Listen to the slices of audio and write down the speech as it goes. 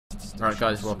Right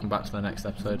guys, welcome back to the next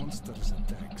episode.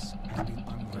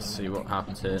 Let's see what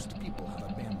happens here. People have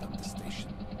abandoned the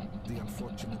station. The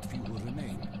unfortunate few who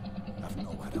remain have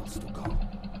nowhere else to go.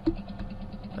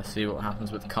 Let's see what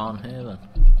happens with Khan here then.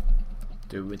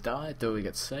 Do we die? Do we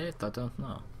get saved? I don't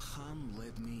know. Khan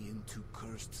led me into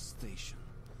Cursed Station.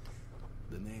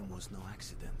 The name was no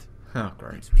accident. Oh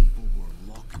great. Its people were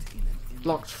locked in an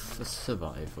Locked for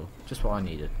survival. Just what I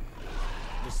needed.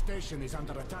 The station is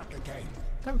under attack again.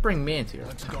 Don't bring me into your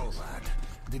Let's attacks. go, lad.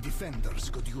 The defenders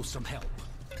could use some help.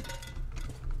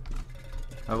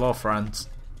 Hello friends.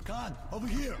 Khan, over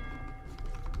here.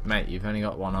 Mate, you've only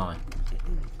got one eye.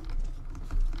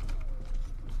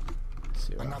 Let's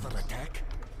see what Another happens. attack?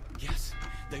 Yes,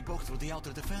 they broke through the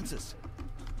outer defenses.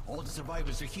 All the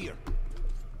survivors are here.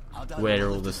 Where are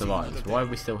all the survivors? Why are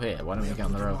we still here? Why don't we get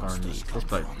on the rover and leave? This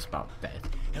bloke is about dead.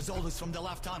 As always from the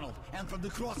left tunnel and from the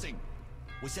crossing.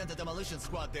 We sent a demolition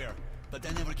squad there, but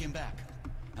they never came back.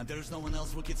 And there is no one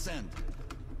else we could send.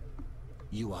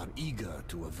 You are eager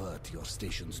to avert your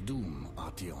station's doom,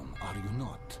 Artyom, are you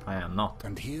not? I am not.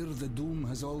 And here the doom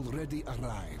has already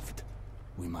arrived.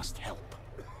 We must help.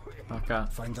 Okay.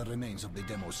 Find the remains of the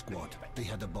demo squad. They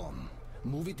had a bomb.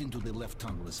 Move it into the left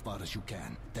tunnel as far as you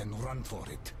can, then run for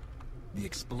it. The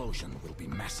explosion will be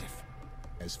massive.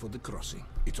 As for the crossing,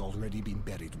 it's already been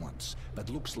buried once, but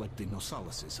looks like the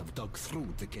Nosalises have dug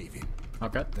through the cave-in.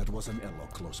 Okay. There was an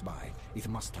airlock close by. It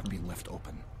must have been left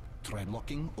open. Try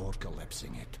locking or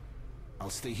collapsing it.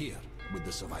 I'll stay here with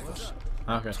the survivors.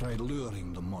 Okay. Try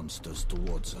luring the monsters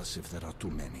towards us if there are too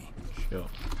many. Sure.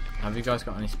 Have you guys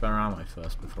got any spare ammo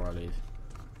first before I leave?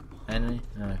 Any?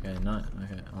 Okay, no.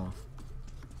 Okay, off.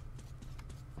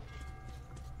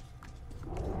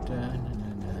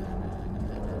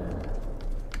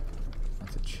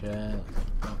 That's a chair.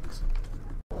 Box.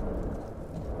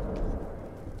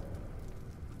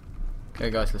 Okay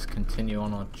guys, let's continue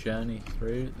on our journey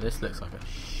through. This looks like a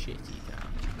shitty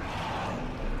town.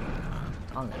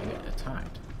 I'm gonna get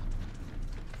attacked.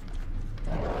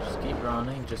 Just keep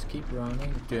running, just keep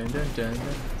running. Dun dun dun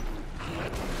dun.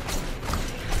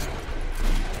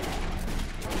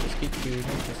 Just keep shooting,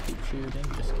 just keep shooting,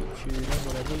 just keep shooting,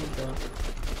 whatever you got.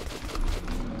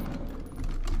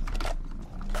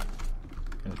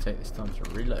 Gonna take this time to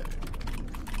reload.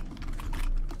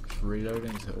 Just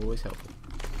reloading is always helpful.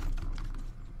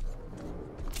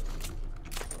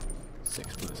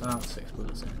 6 bullets out, 6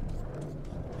 bullets in.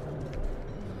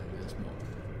 There's more.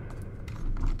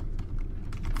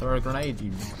 Throw a grenade,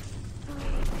 you.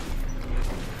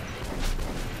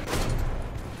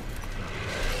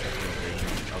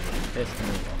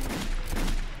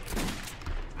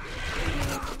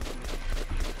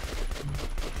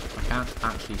 I can't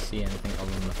actually see anything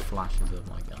other than the flashes of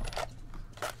my gun.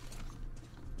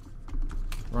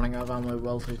 Running out of ammo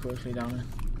well too quickly down here.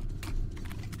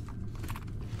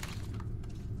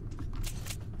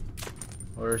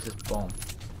 Where is this bomb?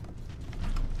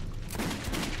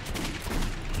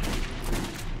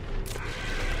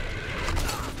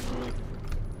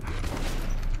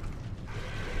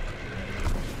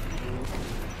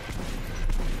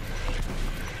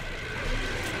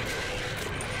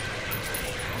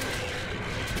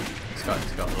 This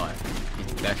guy's got like,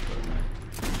 he's desperate, man.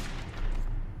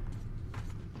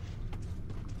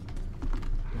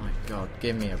 My god,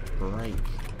 give me a break.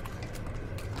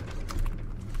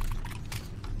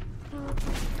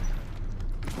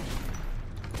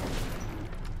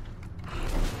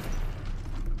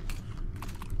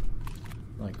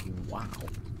 Like, wow.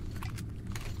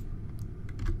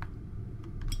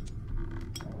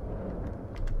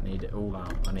 I need it all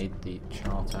out. I need the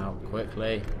chart out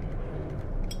quickly.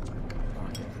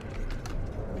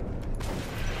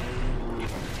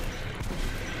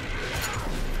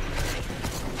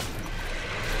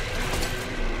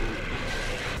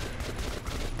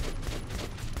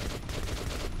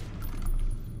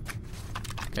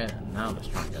 Okay, now let's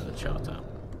try and get the chart out.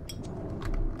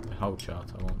 The whole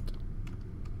chart I want.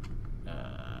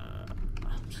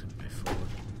 I'm just gonna go forward.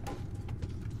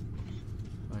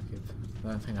 I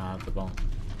don't think I have the bomb.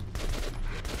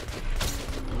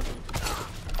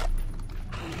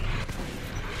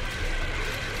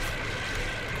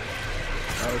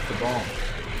 Where's the bomb?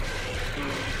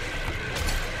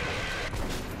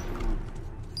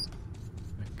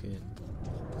 Okay.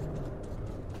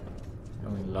 I'm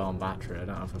only low on battery, I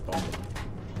don't have a bomb.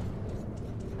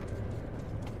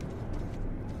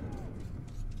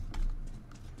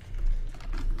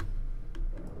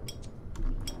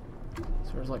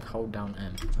 So there's like hold down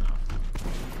M. Oh.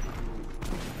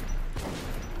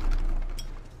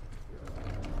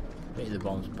 Maybe the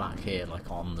bomb's back here, like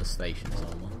on the station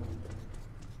somewhere.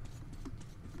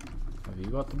 Have you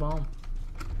You got the bomb?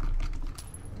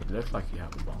 It looks like you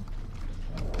have a bomb.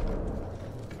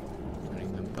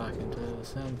 Bring them back into the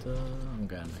center. I'm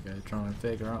gonna go try and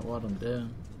figure out what I'm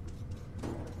doing.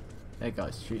 Hey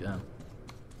guys, shoot them.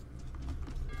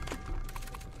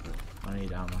 I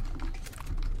need ammo.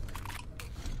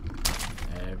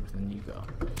 Everything you got.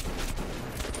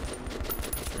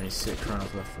 Only 6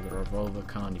 rounds left for the revolver.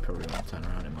 Khan, you probably won't turn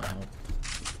around, it might help.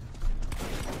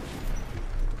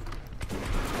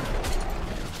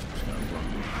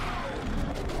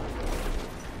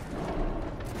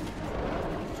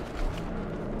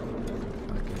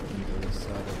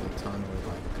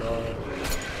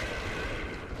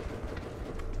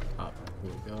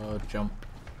 Jump.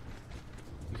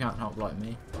 You can't help like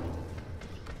me.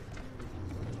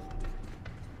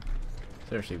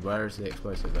 Seriously, where is the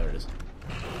explosive? There it is.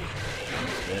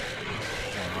 That's it.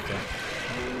 Oh, okay.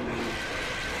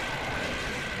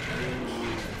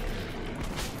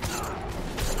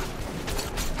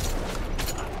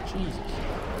 Jesus.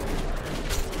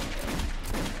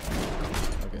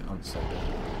 Okay, I'm so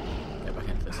good. Get back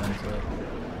into the center.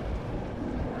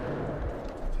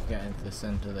 If you get into the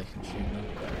center, they can shoot me.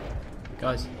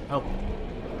 Guys, help!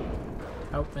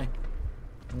 Help me!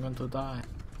 I'm going to die.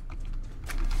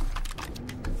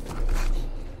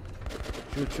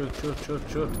 Shoot, shoot, shoot, shoot,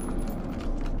 shoot!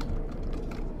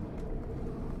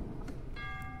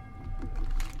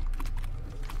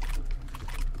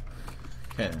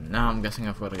 Okay, now I'm guessing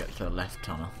I've got to get to the left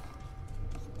tunnel.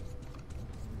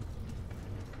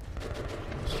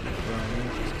 Just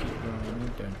keep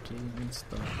running, don't even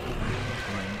stop.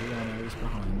 Behind you, I know he's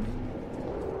behind me.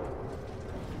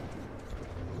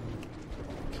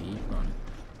 Keep running.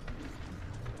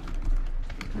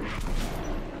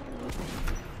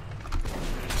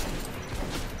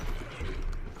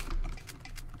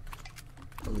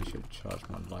 Probably should charge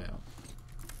my light up.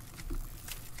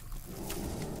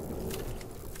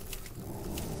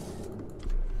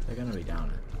 They're gonna be down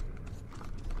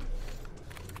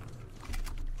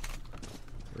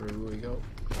there. Here we go.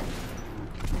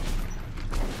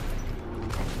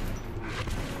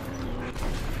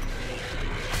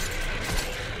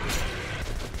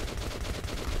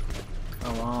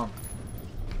 Come on.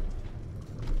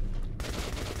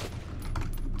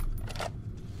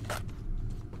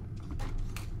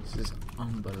 This is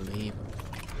unbelievable.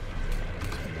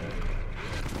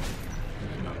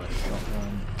 Another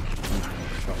shotgun. Another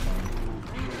shotgun.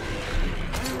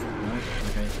 No?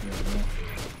 Okay, you're not.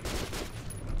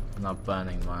 I'm not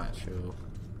burning my actual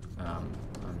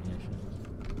ammunition.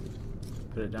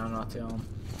 Put it down, Artyom.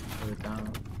 Put it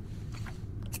down.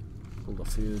 Pull the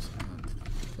fuse and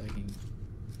taking.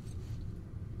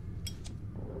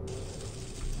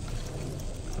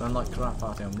 Run like crap,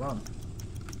 Artyom, run.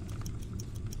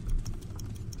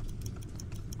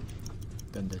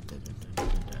 Dun dun dun dun dun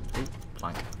dun dun. Oop,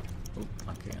 plank. Oop,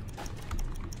 plank again.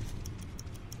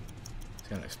 It's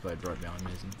gonna explode right behind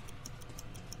me, isn't it?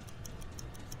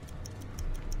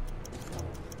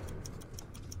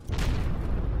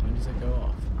 When does it go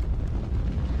off?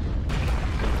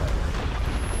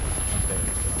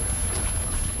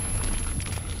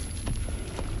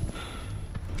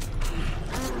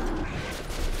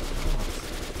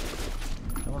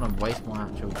 I don't want to waste my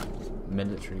actual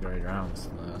military grade rounds,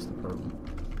 that's the problem.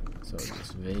 So it's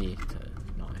just V to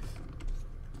knife.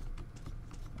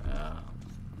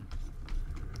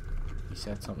 He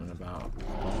said something about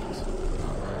bombs.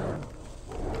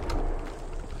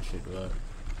 That should work.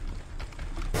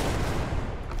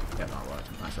 Yeah, that worked.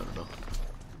 I shut the door.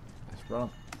 Let's run.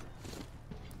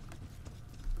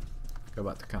 Go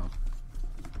back to camp.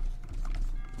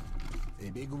 A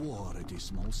big war at a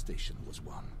small station was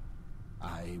won.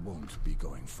 I won't be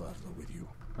going further with you.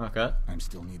 Okay. I'm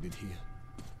still needed here.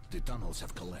 The tunnels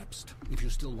have collapsed. If you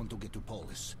still want to get to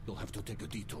Polis, you'll have to take a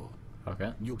detour.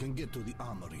 Okay. You can get to the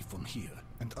armory from here,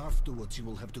 and afterwards you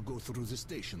will have to go through the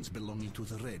stations belonging to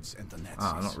the Reds and the Nazis.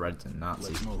 Ah, not Reds and Nazis.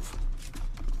 Let's move.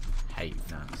 Hate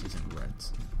Nazis and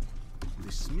Reds.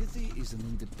 The smithy is an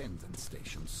independent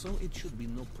station, so it should be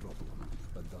no problem.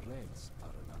 But the Reds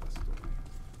are another story.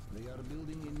 They are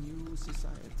building a new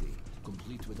society,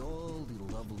 complete with all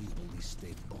the lovely police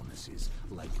state bonuses,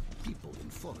 like people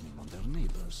informing on their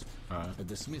neighbors. At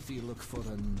the smithy, look for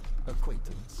an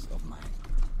acquaintance of mine,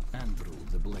 Andrew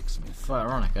the blacksmith. Quite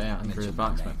ironic, eh? Andrew the Mention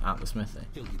blacksmith my name. at the smithy.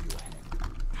 He'll give you a hand.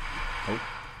 Oh.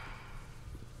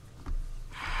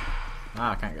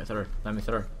 Ah, I can't get through. Let me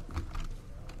through.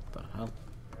 What the hell?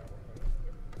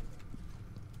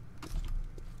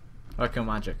 Echo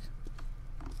magic.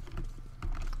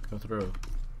 Go through.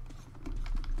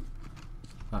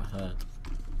 That hurt.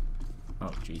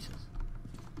 Oh, Jesus.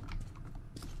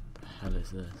 What the hell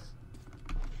is this?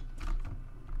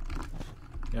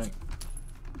 Yoink.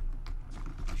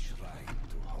 Shrine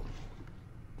to home.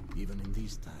 Even in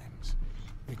these times,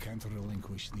 we can't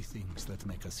relinquish the things that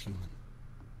make us human.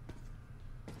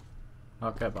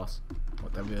 Okay, boss.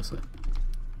 Whatever you say.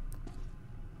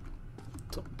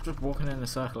 Stop just walking in a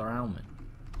circle around me.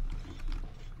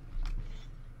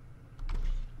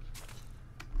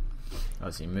 Oh,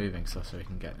 is he moving so we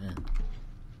can get in?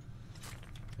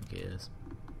 I think he is.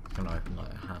 He's gonna open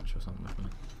like a hatch or something for me.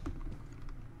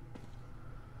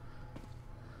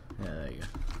 Yeah, there you go.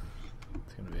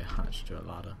 It's gonna be a hatch to a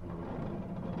ladder.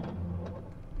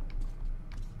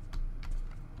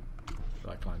 Do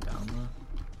I climb down there?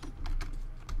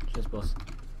 Cheers, boss.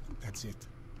 That's it.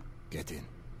 Get in.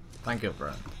 Thank you,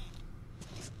 friend.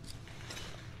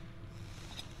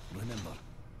 Remember,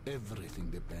 everything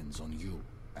depends on you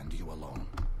and you alone.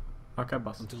 Okay,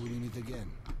 boss. Until we meet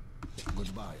again.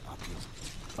 Goodbye,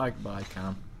 Akio. Bye,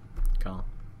 Can. Can't.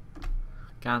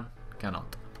 Can.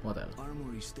 Cannot. Whatever.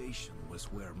 Armory Station was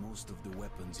where most of the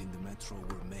weapons in the metro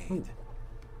were made. Ooh.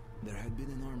 There had been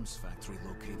an arms factory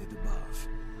located above,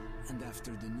 and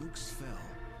after the nukes fell,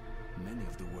 many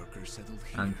of the workers settled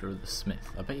here. Andrew the Smith.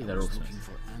 I bet you I they're all was looking Smiths.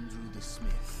 for Andrew the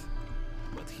Smith,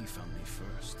 but he found me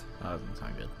first. That doesn't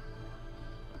sound good.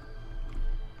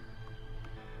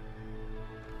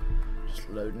 Just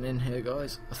loading in here,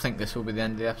 guys. I think this will be the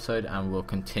end of the episode, and we'll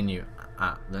continue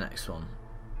at the next one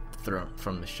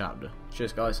from this chapter.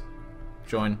 Cheers, guys.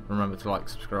 Join. Remember to like,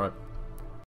 subscribe.